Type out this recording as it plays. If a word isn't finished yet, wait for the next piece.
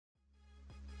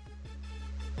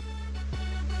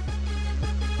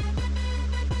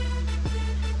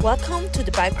Welcome to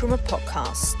the Bike Rumor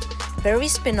podcast, where we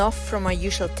spin off from our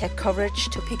usual tech coverage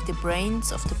to pick the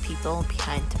brains of the people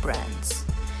behind the brands.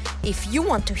 If you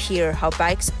want to hear how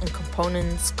bikes and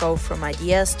components go from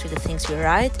ideas to the things we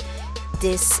ride,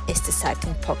 this is the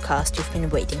cycling podcast you've been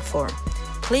waiting for.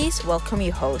 Please welcome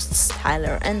your hosts,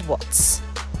 Tyler and Watts.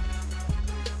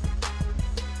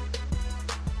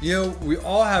 You know, we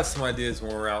all have some ideas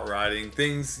when we're out riding.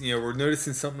 Things, we're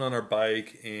noticing something on our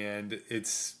bike and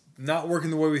it's not working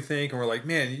the way we think. And we're like,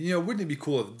 man, wouldn't it be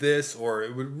cool if this, or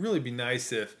it would really be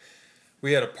nice if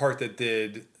we had a part that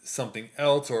did something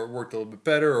else, or it worked a little bit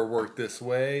better, or worked this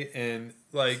way. And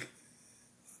like,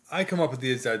 I come up with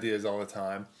these ideas all the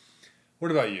time. What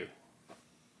about you?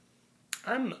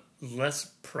 I'm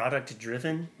less product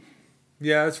driven.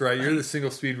 Yeah, that's right. You're the single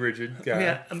speed rigid guy.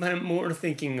 Yeah, I'm more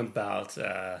thinking about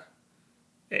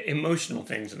emotional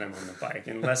things when I'm on the bike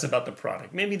and less about the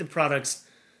product. Maybe the product's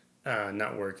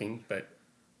not working, but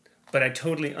I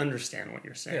totally understand what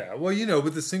you're saying. Yeah, well,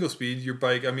 with the single speed, your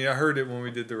bike, I heard it when we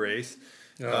did the race.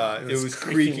 It was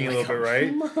creaking a little bit,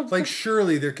 right? Like,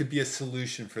 surely there could be a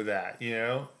solution for that,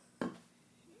 TLC.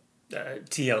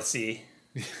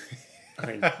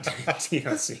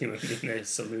 TLC would be the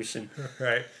solution.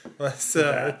 Right. Well,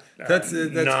 that's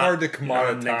hard to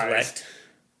commoditize.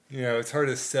 It's hard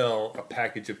to sell a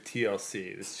package of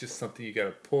TLC. It's just something you got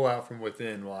to pull out from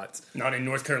within, Watts. Not in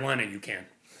North Carolina, you can.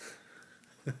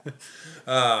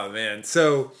 Oh, man.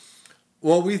 So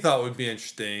what we thought would be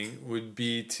interesting would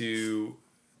be to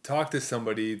talk to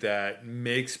somebody that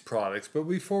makes products. But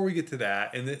before we get to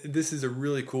that, and this is a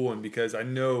really cool one because I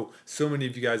know so many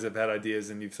of you guys have had ideas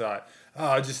and you've thought,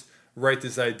 I'll just write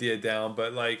this idea down.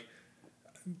 But,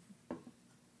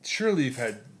 surely you've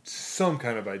had some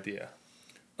kind of idea.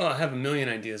 Oh, I have a million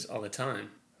ideas all the time.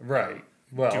 Right.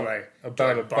 Well, do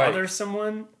I bother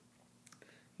someone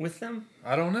with them?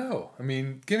 I don't know.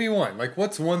 Give me one.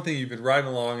 What's one thing you've been riding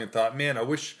along and thought, man, I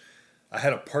wish I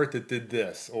had a part that did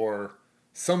this, or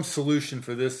some solution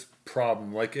for this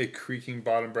problem, like a creaking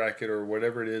bottom bracket or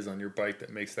whatever it is on your bike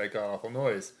that makes that god-awful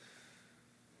noise.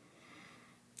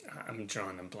 I'm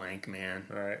drawing a blank, man.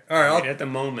 All right. At the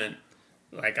moment,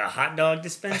 like a hot dog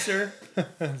dispenser.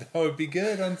 That would be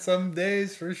good on some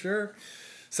days for sure.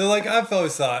 So I've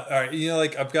always thought, all right,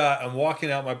 I'm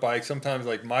walking out my bike, sometimes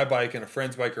my bike and a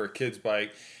friend's bike or a kid's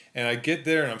bike, and I get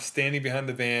there and I'm standing behind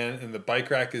the van and the bike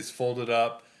rack is folded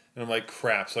up and I'm like,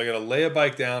 crap. So I got to lay a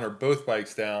bike down or both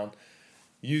bikes down,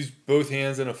 use both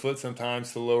hands and a foot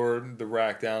sometimes to lower the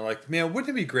rack down. Man,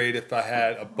 wouldn't it be great if I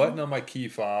had a button on my key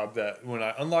fob that when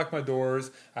I unlock my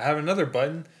doors, I have another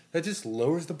button that just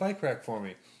lowers the bike rack for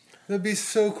me? That'd be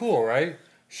so cool, right?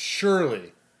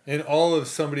 Surely, in all of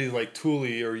somebody like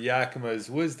Thule or Yakima's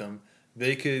wisdom,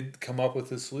 they could come up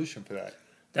with a solution for that.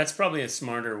 That's probably a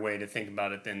smarter way to think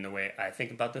about it than the way I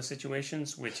think about those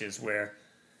situations, which is where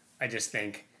I just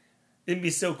think, it'd be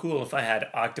so cool if I had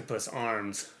octopus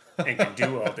arms and could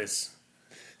do all this.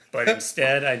 But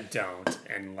instead, I don't,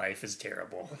 and life is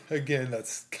terrible. Again,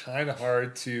 that's kind of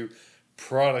hard to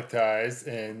productize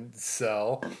and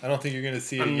sell. I don't think you're going to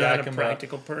see I'm a not Yakima a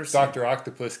practical person. Dr.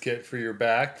 Octopus kit for your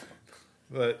back.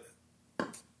 But, all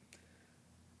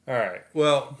right.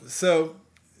 Well, so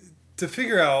to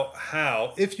figure out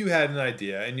how, if you had an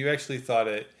idea and you actually thought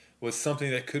it was something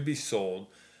that could be sold,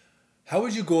 how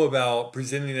would you go about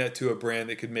presenting that to a brand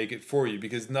that could make it for you?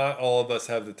 Because not all of us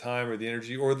have the time or the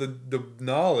energy or the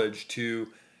knowledge to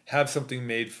have something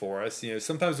made for us.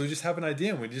 Sometimes we just have an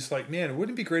idea and we're just like, man,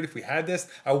 wouldn't it be great if we had this?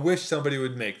 I wish somebody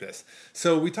would make this.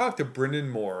 So we talked to Brendan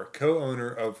Moore, co-owner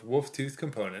of Wolf Tooth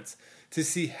Components, to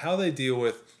see how they deal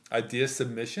with idea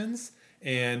submissions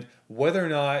and whether or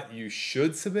not you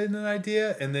should submit an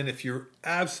idea. And then if you're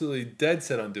absolutely dead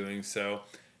set on doing so,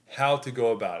 how to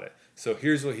go about it. So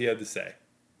here's what he had to say.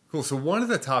 Cool. So one of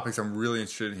the topics I'm really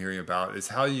interested in hearing about is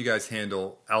how you guys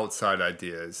handle outside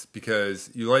ideas, because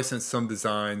you licensed some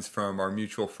designs from our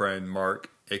mutual friend,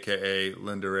 Mark, a.k.a.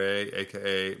 Linda Ray,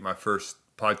 a.k.a. my first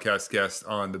podcast guest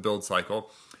on the Build Cycle.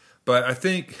 But I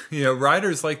think,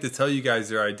 riders like to tell you guys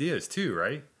their ideas too,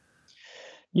 right?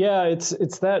 Yeah,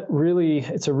 it's a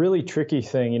really tricky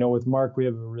thing. With Mark, we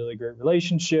have a really great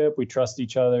relationship. We trust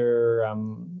each other.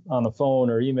 I'm on the phone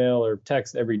or email or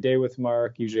text every day with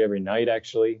Mark, usually every night,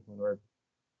 actually, when we're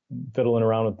fiddling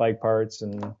around with bike parts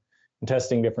and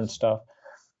testing different stuff.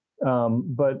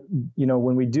 But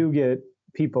when we do get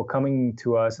people coming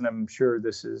to us, and I'm sure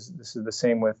this is the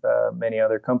same with many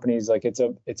other companies,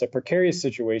 it's a precarious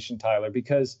situation, Tyler,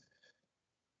 because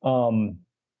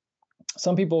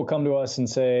some people will come to us and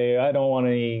say, I don't want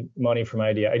any money for my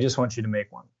idea. I just want you to make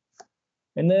one.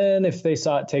 And then if they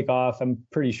saw it take off, I'm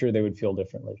pretty sure they would feel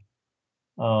differently.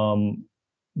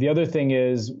 the other thing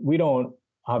is we don't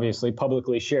obviously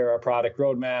publicly share our product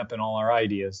roadmap and all our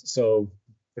ideas. So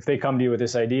if they come to you with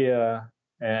this idea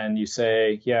and you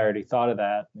say, yeah, I already thought of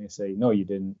that, and they say, no, you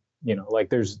didn't,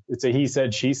 like it's a he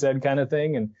said, she said kind of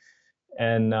thing.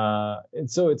 And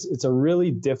so it's a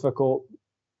really difficult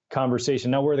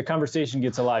conversation. Now, where the conversation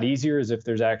gets a lot easier is if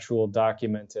there's actual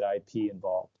documented IP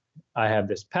involved. I have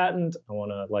this patent. I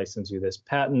want to license you this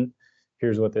patent.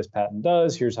 Here's what this patent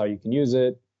does. Here's how you can use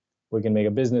it. We can make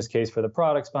a business case for the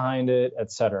products behind it,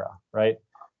 et cetera, right?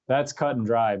 That's cut and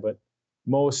dry. But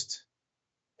most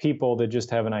people that just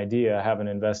have an idea haven't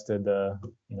invested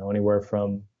anywhere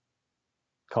from,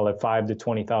 call it $5,000 to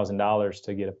 $20,000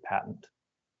 to get a patent.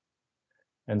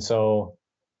 And so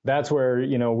that's where,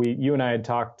 you and I had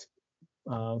talked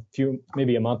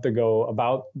maybe a month ago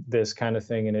about this kind of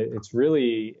thing. And it's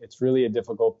really a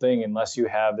difficult thing unless you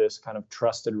have this kind of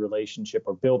trusted relationship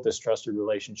or built this trusted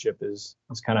relationship is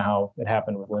kind of how it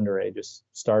happened with LindaRay. Just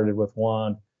started with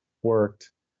one, we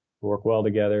work well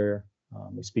together.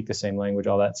 We speak the same language,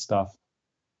 all that stuff.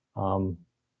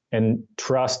 And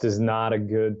trust is not a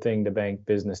good thing to bank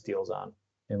business deals on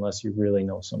unless you really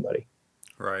know somebody.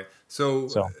 Right. So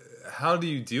how do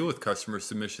you deal with customer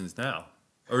submissions now?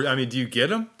 Or, do you get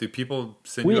them? Do people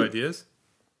send you ideas?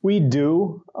 We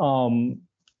do.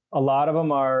 A lot of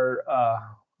them are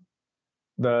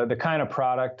the kind of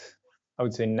product, I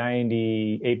would say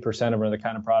 98% of them are the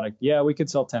kind of product, yeah, we could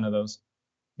sell 10 of those.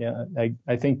 Yeah,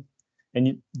 I think,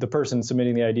 and the person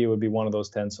submitting the idea would be one of those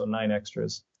 10, so 9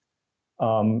 extras.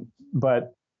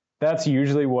 But that's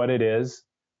usually what it is.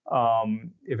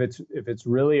 If it's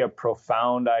really a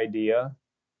profound idea,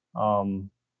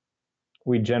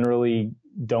 we generally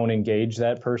don't engage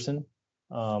that person.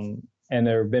 And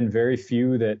there have been very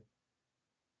few that,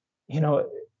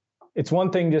 it's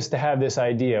one thing just to have this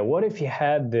idea. What if you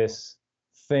had this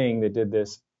thing that did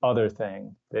this other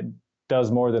thing that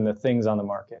does more than the things on the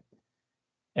market?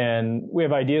 And we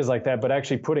have ideas like that, but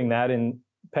actually putting that in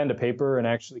pen to paper and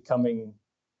actually coming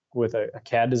with a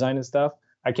CAD design and stuff,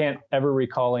 I can't ever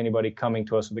recall anybody coming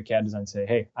to us with a CAD design and say,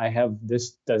 hey, I have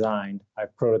this designed,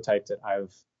 I've prototyped it,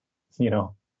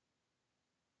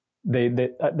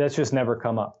 that's just never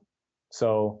come up.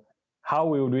 So how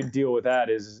we would deal with that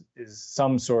is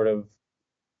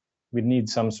we'd need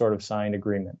some sort of signed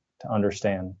agreement to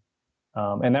understand.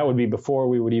 And that would be before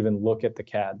we would even look at the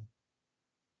CAD.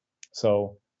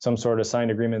 So some sort of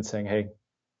signed agreement saying, hey,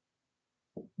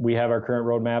 we have our current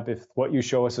roadmap. If what you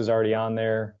show us is already on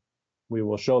there, we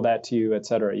will show that to you, et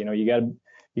cetera. You got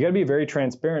to be very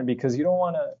transparent because you don't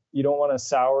want to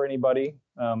sour anybody.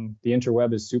 The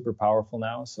interweb is super powerful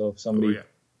now. So if somebody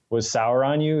was sour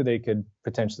on you, they could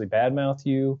potentially badmouth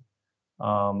you.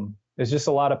 There's just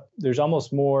there's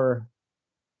almost more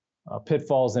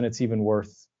pitfalls than it's even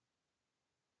worth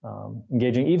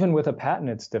engaging. Even with a patent,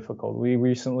 it's difficult. We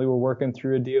recently were working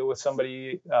through a deal with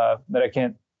somebody that I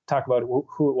can't talk about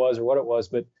who it was or what it was,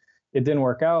 but it didn't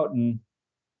work out, and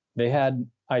they had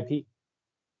IP.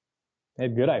 They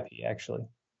had good IP, actually.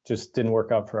 Just didn't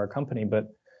work out for our company, but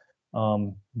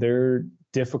they're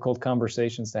difficult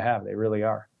conversations to have. They really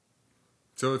are.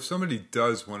 So if somebody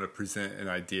does want to present an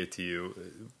idea to you,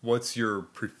 what's your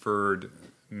preferred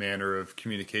manner of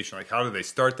communication? Like, how do they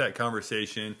start that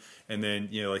conversation? And then,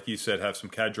 like you said, have some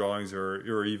CAD drawings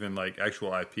or even like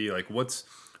actual IP. Like, what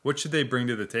should they bring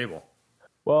to the table?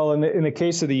 Well, in the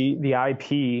case of the IP,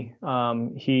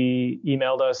 he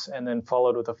emailed us and then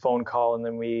followed with a phone call, and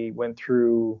then we went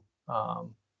through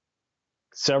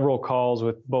several calls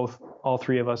with all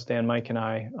three of us, Dan, Mike, and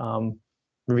I,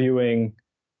 reviewing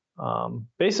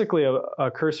basically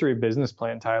a cursory business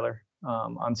plan, Tyler,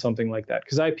 on something like that.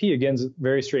 Because IP, again, is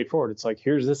very straightforward. It's like,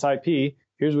 here's this IP,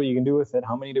 here's what you can do with it,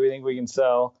 how many do we think we can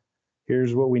sell,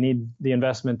 here's what we need the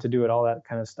investment to do it, all that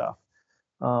kind of stuff.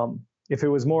 If it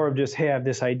was more of just, hey, I have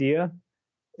this idea,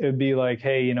 it would be like,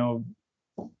 hey,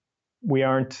 we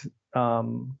aren't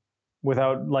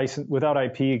without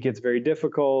IP, it gets very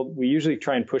difficult. We usually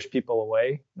try and push people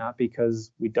away, not because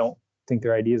we don't think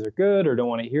their ideas are good or don't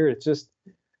want to hear it. It's just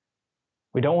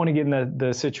we don't want to get in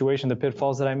the situation, the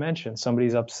pitfalls that I mentioned.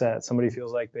 Somebody's upset. Somebody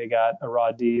feels like they got a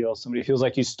raw deal. Somebody feels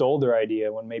like you stole their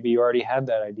idea when maybe you already had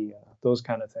that idea. Those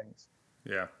kind of things.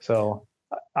 Yeah. So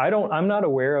I'm not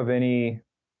aware of any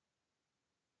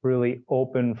really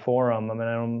open forum. I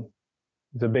mean,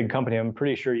 it's a big company. I'm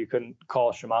pretty sure you couldn't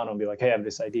call Shimano and be like, hey, I have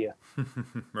this idea.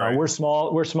 Right. We're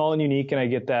small and unique, and I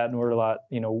get that. And we're a lot,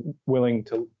 willing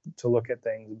to look at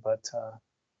things. But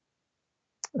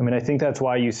I think that's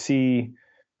why you see,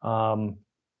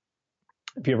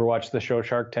 if you ever watched the show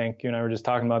Shark Tank, you and I were just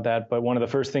talking about that. But one of the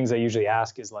first things they usually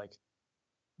ask is like,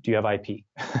 do you have IP?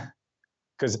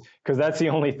 because that's the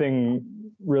only thing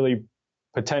really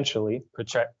potentially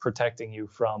protecting you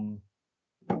from,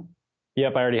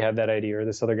 yep, I already have that idea, or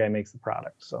this other guy makes the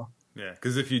product. So Yeah,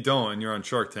 because if you don't and you're on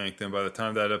Shark Tank, then by the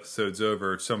time that episode's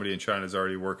over, somebody in China is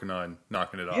already working on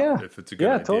knocking it off. Yeah, if it's a good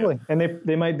idea. Totally. And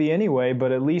they might be anyway,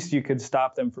 but at least you could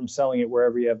stop them from selling it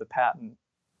wherever you have the patent.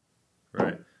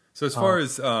 Right. So as far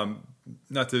as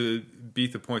not to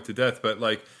beat the point to death, but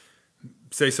like,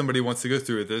 say somebody wants to go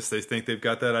through with this, they think they've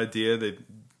got that idea, they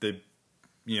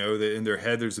in their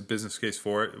head there's a business case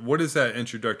for it. What does that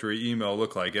introductory email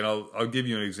look like? And I'll give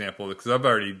you an example, because I've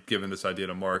already given this idea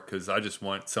to Mark, because I just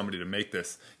want somebody to make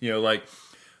this. Like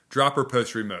dropper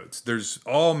post remotes. There's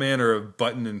all manner of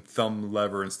button and thumb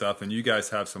lever and stuff, and you guys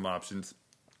have some options.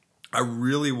 I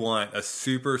really want a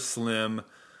super slim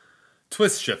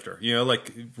twist shifter,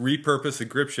 like repurpose a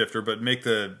grip shifter, but make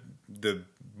the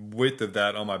width of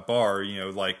that on my bar,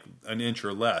 like an inch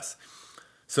or less.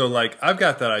 So like I've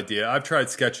got that idea. I've tried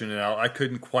sketching it out. I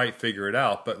couldn't quite figure it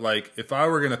out. But like if I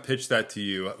were going to pitch that to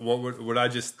you, what would I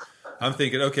just, I'm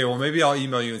thinking, okay, well maybe I'll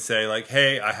email you and say like,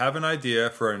 hey, I have an idea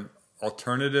for an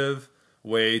alternative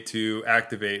way to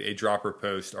activate a dropper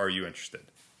post. Are you interested?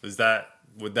 Would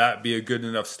that be a good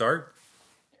enough start?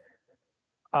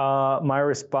 My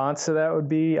response to that would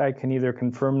be, I can neither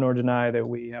confirm nor deny that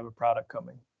we have a product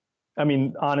coming. I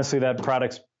mean, honestly, that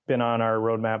product's been on our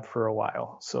roadmap for a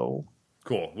while. So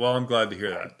cool. Well, I'm glad to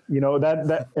hear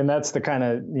that. And that's the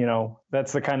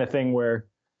kind of thing where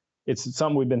it's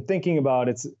something we've been thinking about.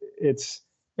 It's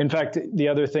in fact, the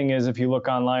other thing is, if you look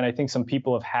online, I think some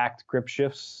people have hacked grip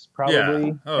shifts probably.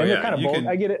 Yeah. Oh, and yeah. They're kind of bulky.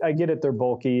 I get it. They're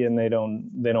bulky and they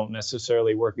don't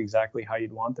necessarily work exactly how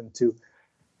you'd want them to.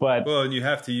 But and you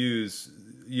have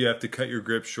to cut your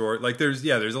grip short. Like there's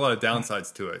a lot of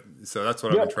downsides to it. So that's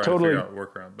what I've been trying to figure out,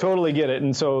 work around. Totally get it.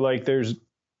 And so like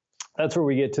that's where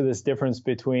we get to this difference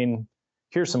between,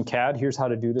 here's some CAD, here's how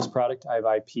to do this product. I have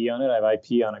IP on it. I have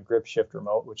IP on a grip shift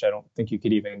remote, which I don't think you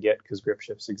could even get because grip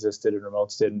shifts existed and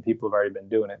remotes did, and people have already been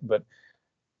doing it. But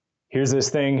here's this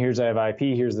thing, I have IP,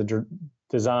 here's the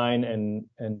design, and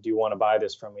do you want to buy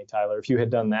this from me, Tyler? If you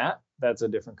had done that, that's a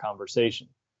different conversation.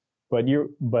 But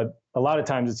a lot of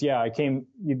times it's,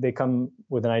 they come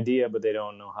with an idea, but they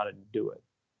don't know how to do it,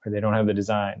 or they don't have the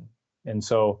design. And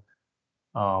so,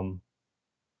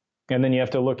 and then you have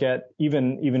to look at,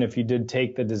 even if you did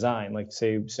take the design, like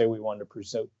say we wanted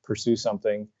to pursue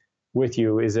something with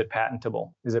you, is it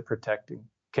patentable? Is it protecting?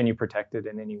 Can you protect it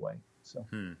in any way? So,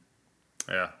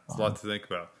 yeah, it's a lot to think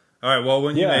about. All right. Well,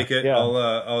 when you make it,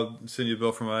 I'll send you a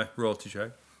bill for my royalty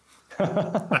check.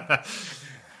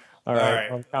 All right.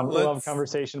 We'll have a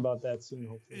conversation about that soon,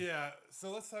 hopefully. Yeah.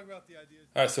 So let's talk about the idea.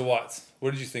 All right. So Watts,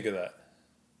 what did you think of that?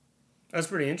 That's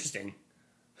pretty interesting.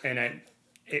 And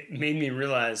it made me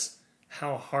realize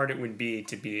how hard it would be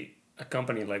to be a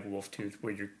company like Wolftooth,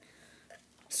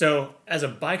 so as a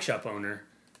bike shop owner,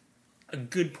 a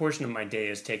good portion of my day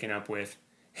is taken up with,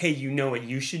 hey, you know what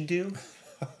you should do?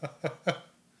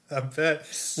 I bet.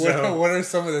 So, what are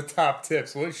some of the top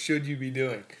tips? What should you be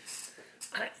doing?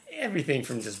 Everything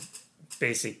from just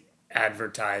basic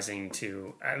advertising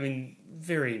to,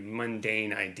 very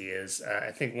mundane ideas.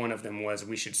 I think one of them was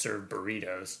we should serve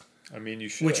burritos. You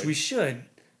should. Which we should.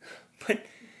 But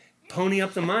pony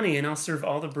up the money and I'll serve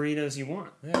all the burritos you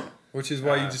want. Yeah. Which is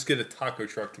why you just get a taco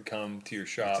truck to come to your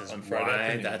shop on Friday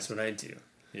afternoon. That's what I do.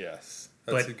 Yes.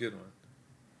 That's a good one.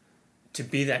 To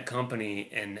be that company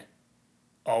and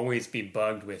always be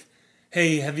bugged with,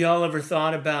 hey, have y'all ever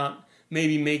thought about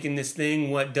maybe making this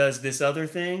thing what does this other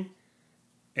thing?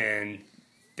 And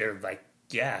they're like,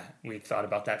 yeah, we thought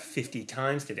about that 50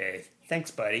 times today.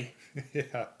 Thanks, buddy.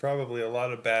 Yeah, probably a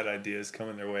lot of bad ideas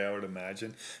coming their way, I would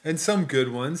imagine. And some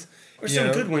good ones. Or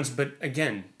some good ones, but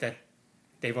again, that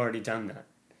they've already done that.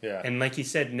 Yeah. And like you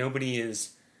said, nobody is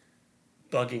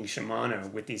bugging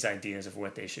Shimano with these ideas of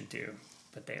what they should do.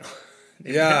 But they've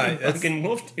been bugging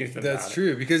Wolftooth about That's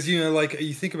true. Because,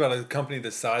 you think about a company the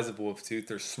size of Wolftooth,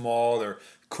 they're small, they're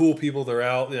cool people, they're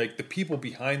out. Like, the people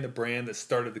behind the brand that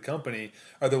started the company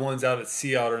are the ones out at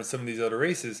Sea Otter and some of these other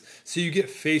races. So you get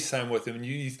FaceTime with them, and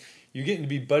you're getting to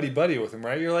be buddy-buddy with them,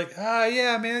 right? You're like,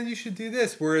 yeah, man, you should do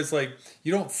this. Whereas,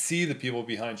 you don't see the people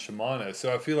behind Shimano.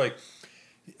 So I feel like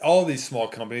all these small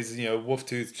companies,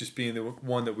 Wolftooth just being the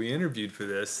one that we interviewed for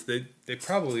this, they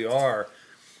probably are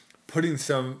putting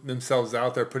themselves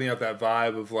out there, putting out that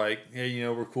vibe of hey,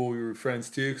 we're cool, we were friends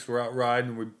too, because we're out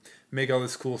riding, we make all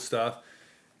this cool stuff.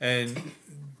 And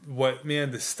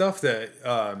the stuff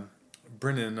that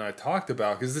Brendan and I talked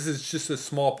about, because this is just a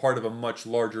small part of a much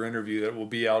larger interview that will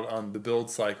be out on the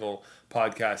Build Cycle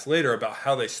podcast later, about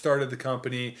how they started the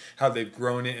company, how they've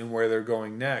grown it, and where they're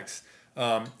going next.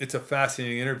 It's a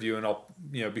fascinating interview, and I'll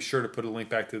be sure to put a link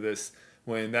back to this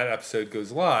when that episode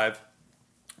goes live.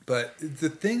 But the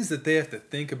things that they have to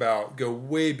think about go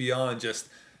way beyond just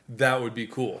that would be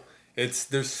cool.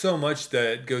 There's so much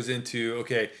that goes into,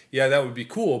 okay, yeah, that would be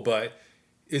cool, but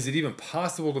is it even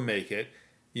possible to make it?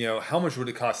 How much would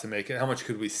it cost to make it? How much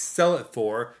could we sell it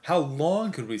for? How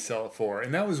long could we sell it for?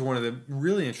 And that was one of the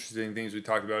really interesting things we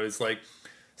talked about, is like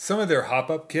some of their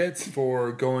hop-up kits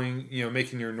for going,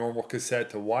 making your normal cassette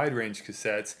to wide-range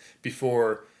cassettes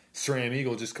before SRAM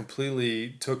Eagle just completely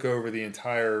took over the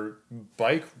entire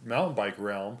mountain bike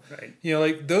realm. Right.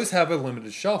 Like those have a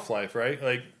limited shelf life, right?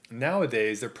 Like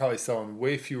nowadays, they're probably selling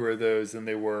way fewer of those than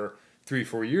they were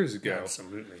 3-4 years ago.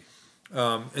 Absolutely.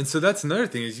 And so that's another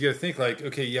thing, is you got to think like,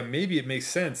 okay, yeah, maybe it makes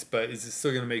sense, but is it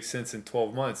still going to make sense in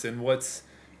 12 months? And what's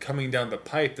coming down the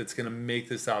pipe that's going to make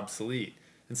this obsolete?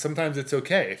 And sometimes it's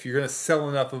okay. If you're going to sell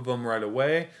enough of them right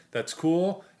away, that's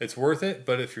cool. It's worth it.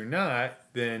 But if you're not,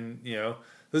 then,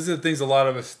 those are the things a lot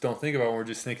of us don't think about when we're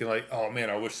just thinking like, oh man,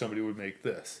 I wish somebody would make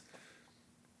this.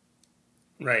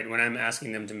 Right. When I'm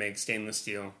asking them to make stainless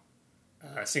steel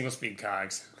single speed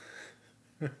cogs,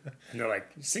 and they're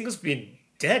like, single speed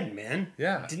dead, man.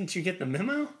 Yeah. Didn't you get the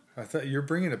memo? I thought you're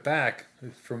bringing it back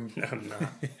from... No, I'm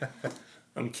not.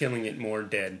 I'm killing it more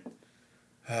dead.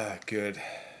 Good.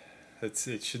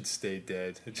 It should stay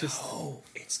dead.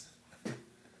 It's...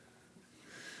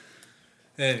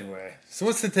 Anyway, so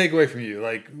what's the takeaway from you?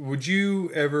 Like, would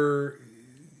you ever...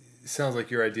 Sounds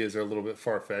like your ideas are a little bit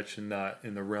far-fetched and not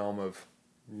in the realm of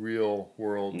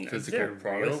real-world physical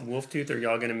products. Real? Wolftooth, are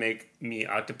y'all going to make me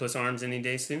octopus arms any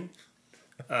day soon?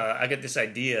 I got this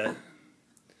idea.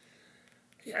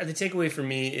 Yeah, the takeaway for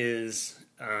me is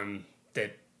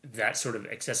that sort of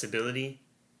accessibility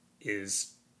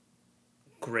is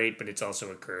great, but it's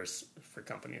also a curse for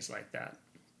companies like that.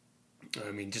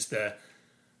 I mean, just the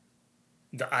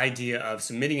idea of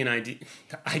submitting an idea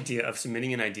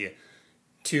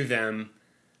to them,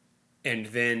 and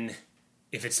then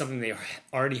if it's something they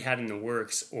already had in the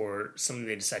works or something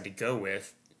they decide to go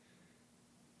with,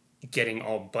 getting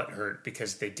all butthurt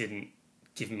because they didn't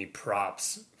give me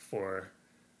props for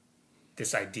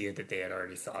this idea that they had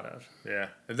already thought of. Yeah,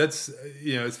 and that's,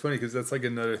 it's funny because that's like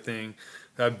another thing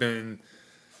that I've been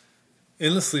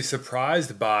endlessly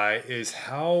surprised by, is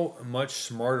how much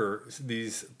smarter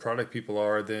these product people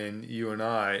are than you and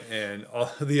I and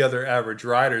all the other average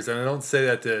riders. And I don't say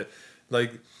that to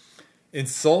like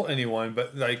insult anyone,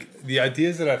 but like the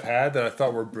ideas that I've had that I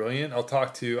thought were brilliant, I've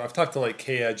talked to like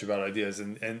K-Edge about ideas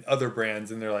and other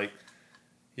brands, and they're like,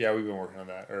 yeah, we've been working on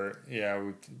that, or yeah,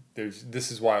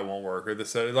 this is why it won't work, or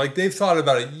this, like they've thought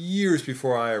about it years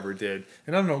before I ever did.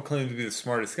 And I don't claim to be the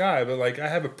smartest guy, but like I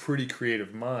have a pretty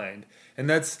creative mind, and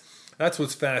that's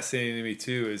what's fascinating to me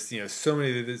too. Is so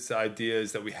many of these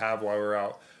ideas that we have while we're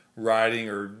out riding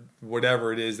or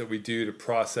whatever it is that we do to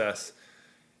process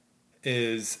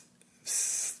is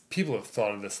people have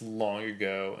thought of this long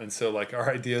ago, and so like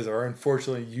our ideas are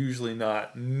unfortunately usually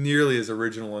not nearly as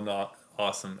original and not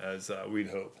awesome as we'd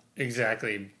hope.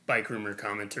 Exactly. Bike rumor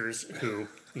commenters who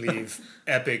leave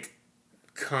epic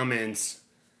comments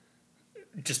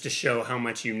just to show how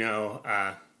much you know.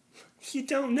 You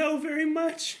don't know very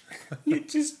much. You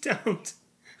just don't.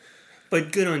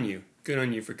 But good on you. Good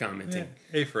on you for commenting.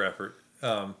 Yeah, A for effort.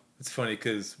 It's funny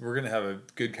because we're going to have a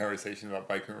good conversation about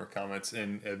bike rumor comments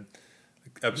in an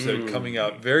episode coming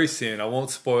up very soon. I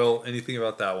won't spoil anything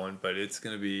about that one, but it's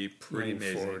going to be pretty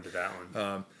amazing. Looking forward to that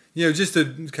one. Just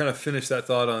to kind of finish that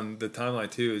thought on the timeline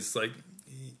too, is like,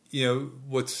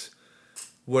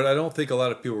 what I don't think a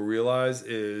lot of people realize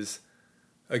is,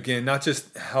 again, not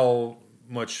just how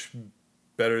much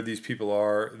better these people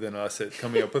are than us at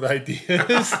coming up with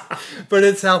ideas, but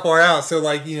it's how far out. So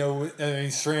like,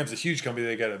 SRAM's a huge company.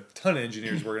 They got a ton of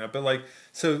engineers working on it. But like,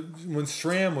 so when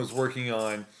SRAM was working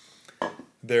on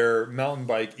their mountain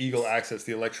bike Eagle Access,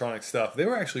 the electronic stuff, they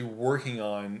were actually working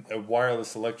on a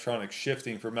wireless electronic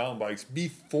shifting for mountain bikes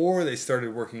before they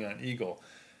started working on Eagle.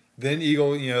 Then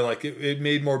Eagle, it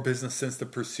made more business sense to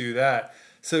pursue that.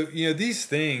 So, these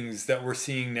things that we're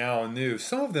seeing now and new,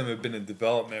 some of them have been in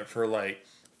development for like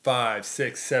 5,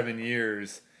 6, 7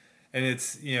 years. And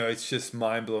it's just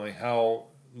mind blowing how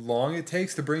long it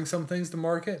takes to bring some things to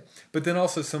market. But then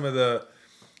also some of the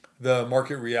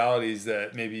market realities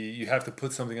that maybe you have to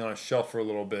put something on a shelf for a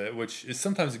little bit, which is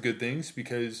sometimes a good thing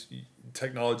because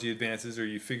technology advances or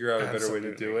you figure out a better way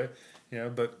to do it.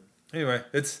 But anyway,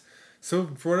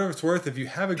 so for whatever it's worth, if you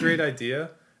have a great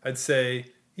idea, I'd say,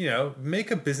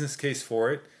 make a business case for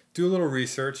it, do a little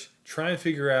research, try and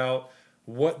figure out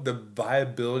what the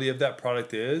viability of that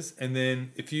product is. And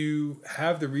then if you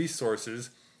have the resources,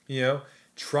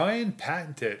 try and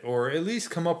patent it, or at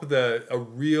least come up with a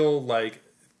real like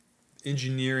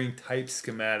engineering type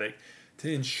schematic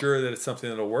to ensure that it's something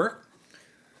that'll work.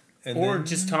 And or then,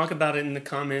 just talk about it in the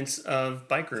comments of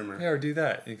Bike Rumor. yeah, or do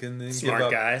that. You can then Smart give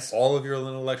up guys. all of your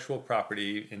intellectual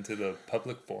property into the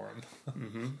public forum.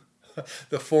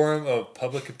 The forum of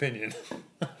public opinion.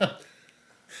 The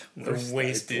Worst idea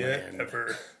wasteland.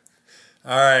 ever.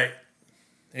 All right.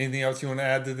 Anything else you want to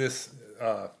add to this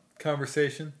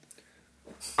conversation?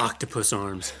 Octopus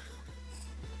arms.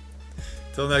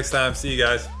 Till next time. See you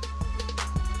guys.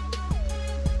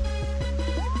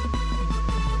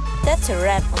 That's a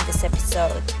wrap on this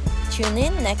episode. Tune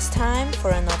in next time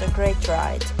for another great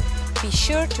ride. Be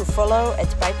sure to follow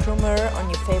 @BikeRumor on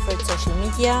your favorite social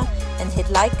media and hit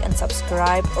like and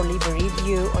subscribe or leave a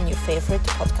review on your favorite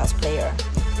podcast player.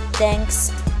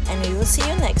 Thanks, and we will see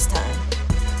you next time.